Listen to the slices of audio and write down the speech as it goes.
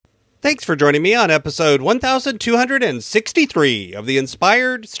Thanks for joining me on episode 1263 of the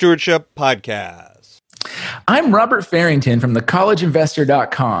Inspired Stewardship Podcast. I'm Robert Farrington from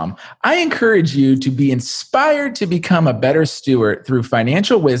thecollegeinvestor.com. I encourage you to be inspired to become a better steward through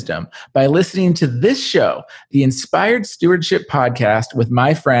financial wisdom by listening to this show, the Inspired Stewardship Podcast with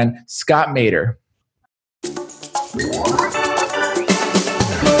my friend Scott Mader.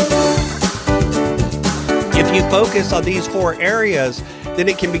 If you focus on these four areas, then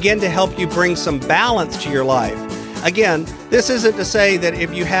it can begin to help you bring some balance to your life. Again, this isn't to say that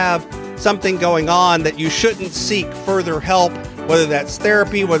if you have something going on that you shouldn't seek further help, whether that's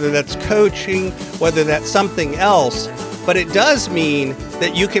therapy, whether that's coaching, whether that's something else, but it does mean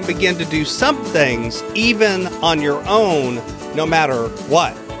that you can begin to do some things even on your own, no matter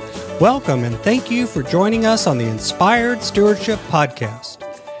what. Welcome and thank you for joining us on the Inspired Stewardship Podcast.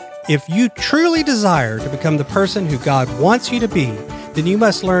 If you truly desire to become the person who God wants you to be, then you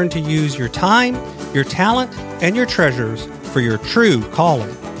must learn to use your time, your talent, and your treasures for your true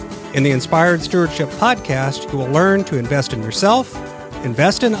calling. In the Inspired Stewardship Podcast, you will learn to invest in yourself,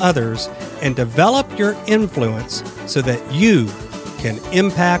 invest in others, and develop your influence so that you can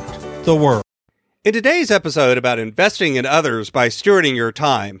impact the world. In today's episode about investing in others by stewarding your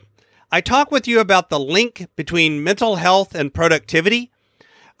time, I talk with you about the link between mental health and productivity.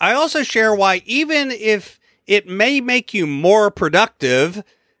 I also share why even if it may make you more productive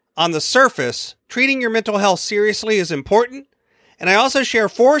on the surface, treating your mental health seriously is important. And I also share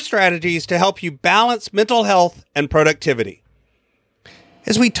 4 strategies to help you balance mental health and productivity.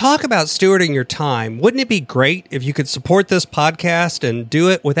 As we talk about stewarding your time, wouldn't it be great if you could support this podcast and do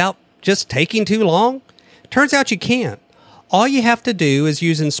it without just taking too long? Turns out you can. All you have to do is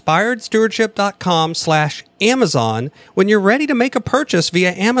use inspiredstewardship.com/Amazon when you're ready to make a purchase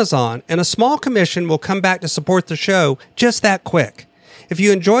via Amazon, and a small commission will come back to support the show just that quick. If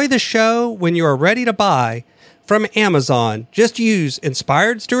you enjoy the show when you are ready to buy from Amazon, just use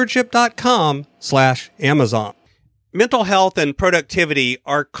inspiredstewardship.com/Amazon. Mental health and productivity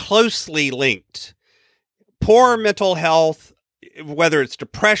are closely linked. Poor mental health, whether it's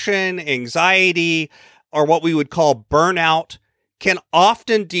depression, anxiety, or what we would call burnout, can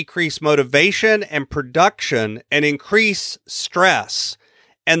often decrease motivation and production and increase stress.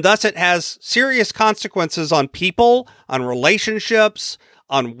 And thus it has serious consequences on people, on relationships,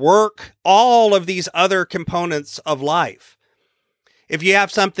 on work, all of these other components of life. If you have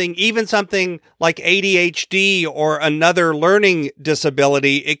something like ADHD or another learning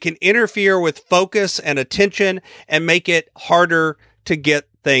disability, it can interfere with focus and attention and make it harder to get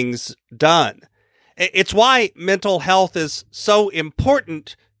things done. It's why mental health is so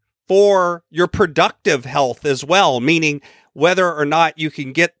important for your productive health as well, meaning whether or not you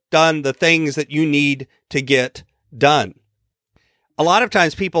can get done the things that you need to get done. A lot of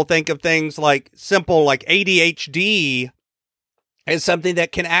times people think of things like ADHD as something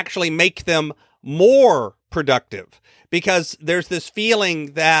that can actually make them more productive, because there's this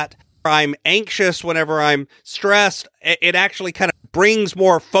feeling that I'm anxious whenever I'm stressed. It actually kind of brings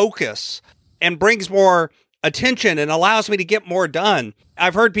more focus and brings more attention and allows me to get more done.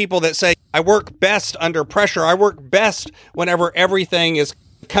 I've heard people that say, I work best under pressure. I work best whenever everything is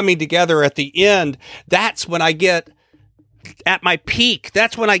coming together at the end. That's when I get at my peak.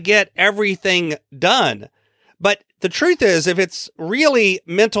 That's when I get everything done. But the truth is, if it's really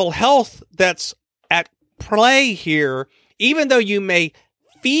mental health that's at play here, even though you may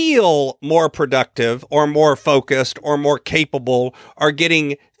feel more productive or more focused or more capable or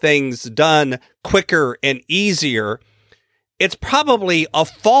getting things done quicker and easier, it's probably a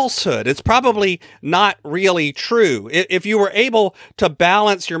falsehood. It's probably not really true. If you were able to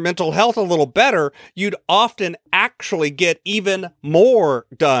balance your mental health a little better, you'd often actually get even more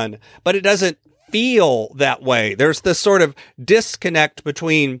done, but it doesn't feel that way. There's this sort of disconnect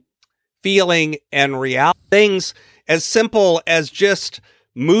between feeling and reality. Things as simple as just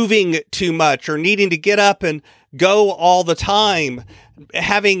moving too much or needing to get up and go all the time,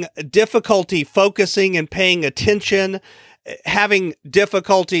 having difficulty focusing and paying attention, having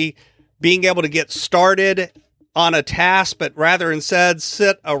difficulty being able to get started on a task, but rather instead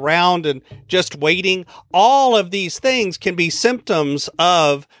sit around and just waiting. All of these things can be symptoms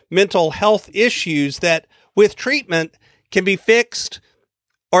of mental health issues that with treatment can be fixed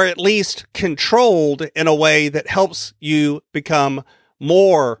or at least controlled in a way that helps you become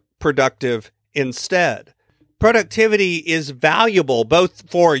more productive instead. Productivity is valuable both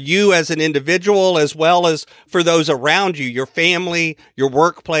for you as an individual as well as for those around you, your family, your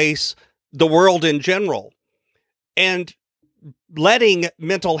workplace, the world in general. And letting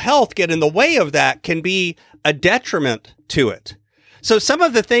mental health get in the way of that can be a detriment to it. So some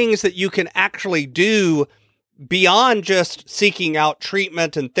of the things that you can actually do beyond just seeking out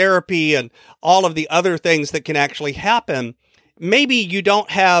treatment and therapy and all of the other things that can actually happen, maybe you don't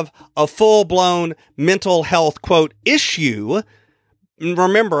have a full-blown mental health, quote, issue.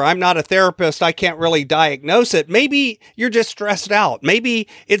 Remember, I'm not a therapist. I can't really diagnose it. Maybe you're just stressed out. Maybe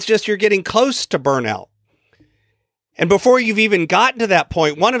it's just you're getting close to burnout. And before you've even gotten to that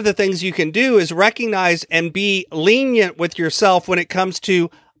point, one of the things you can do is recognize and be lenient with yourself when it comes to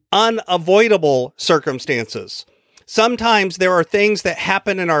unavoidable circumstances. Sometimes there are things that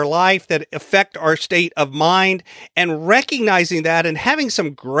happen in our life that affect our state of mind, and recognizing that and having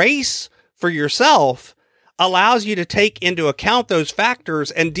some grace for yourself allows you to take into account those factors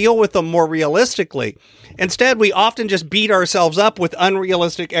and deal with them more realistically. Instead, we often just beat ourselves up with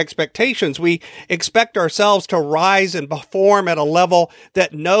unrealistic expectations. We expect ourselves to rise and perform at a level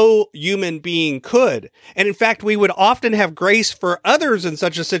that no human being could. And in fact, we would often have grace for others in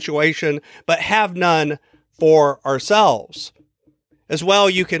such a situation, but have none for ourselves. As well,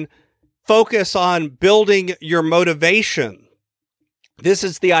 you can focus on building your motivation. This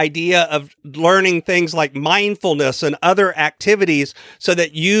is the idea of learning things like mindfulness and other activities so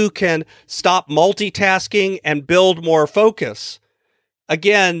that you can stop multitasking and build more focus.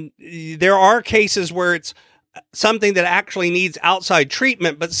 Again, there are cases where it's something that actually needs outside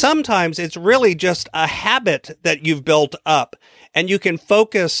treatment, but sometimes it's really just a habit that you've built up, and you can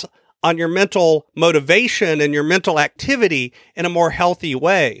focus on your mental motivation and your mental activity in a more healthy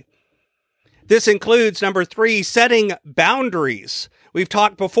way. This includes, number 3, setting boundaries. We've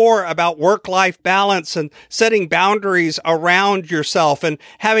talked before about work-life balance and setting boundaries around yourself and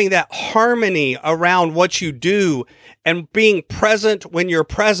having that harmony around what you do and being present when you're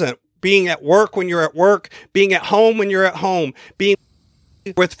present, being at work when you're at work, being at home when you're at home, being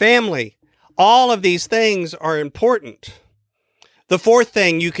with family. All of these things are important. The 4th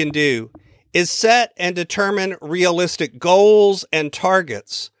thing you can do is set and determine realistic goals and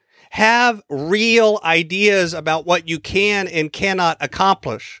targets. Have real ideas about what you can and cannot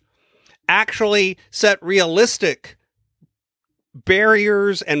accomplish. Actually set realistic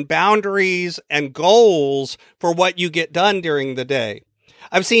barriers and boundaries and goals for what you get done during the day.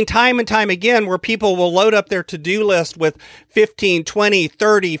 I've seen time and time again where people will load up their to-do list with 15, 20,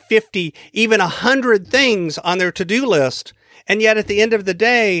 30, 50, even 100 things on their to-do list. And yet at the end of the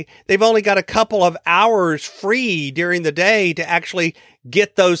day, they've only got a couple of hours free during the day to actually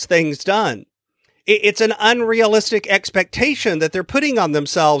get those things done. It's an unrealistic expectation that they're putting on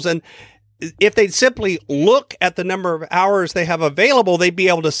themselves. And if they'd simply look at the number of hours they have available, they'd be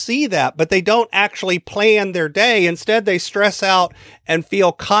able to see that, but they don't actually plan their day. Instead, they stress out and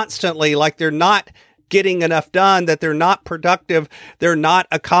feel constantly like they're not getting enough done, that they're not productive, they're not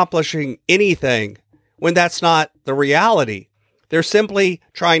accomplishing anything, when that's not the reality. They're simply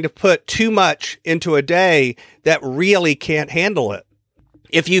trying to put too much into a day that really can't handle it.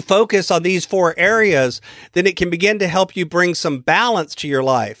 If you focus on these 4 areas, then it can begin to help you bring some balance to your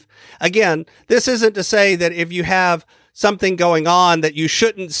life. Again, this isn't to say that if you have something going on that you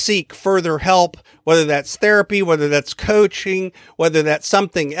shouldn't seek further help, whether that's therapy, whether that's coaching, whether that's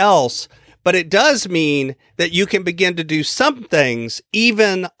something else. But it does mean that you can begin to do some things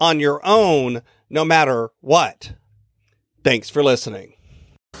even on your own, no matter what. Thanks for listening.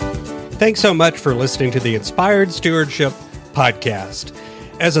 Thanks so much for listening to the Inspired Stewardship Podcast.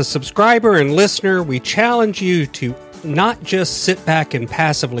 As a subscriber and listener, we challenge you to not just sit back and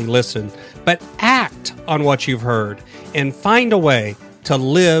passively listen, but act on what you've heard and find a way to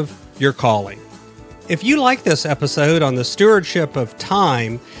live your calling. If you like this episode on the stewardship of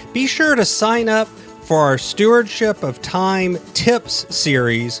time, be sure to sign up for our Stewardship of Time Tips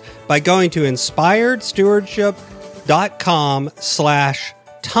series by going to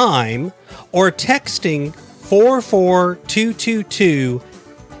inspiredstewardship.com/time or texting 44222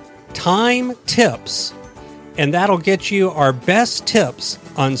 Time Tips, and that'll get you our best tips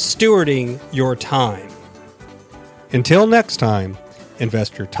on stewarding your time. Until next time,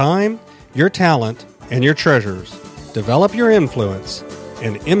 invest your time, your talent, and your treasures. Develop your influence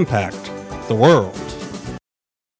and impact the world.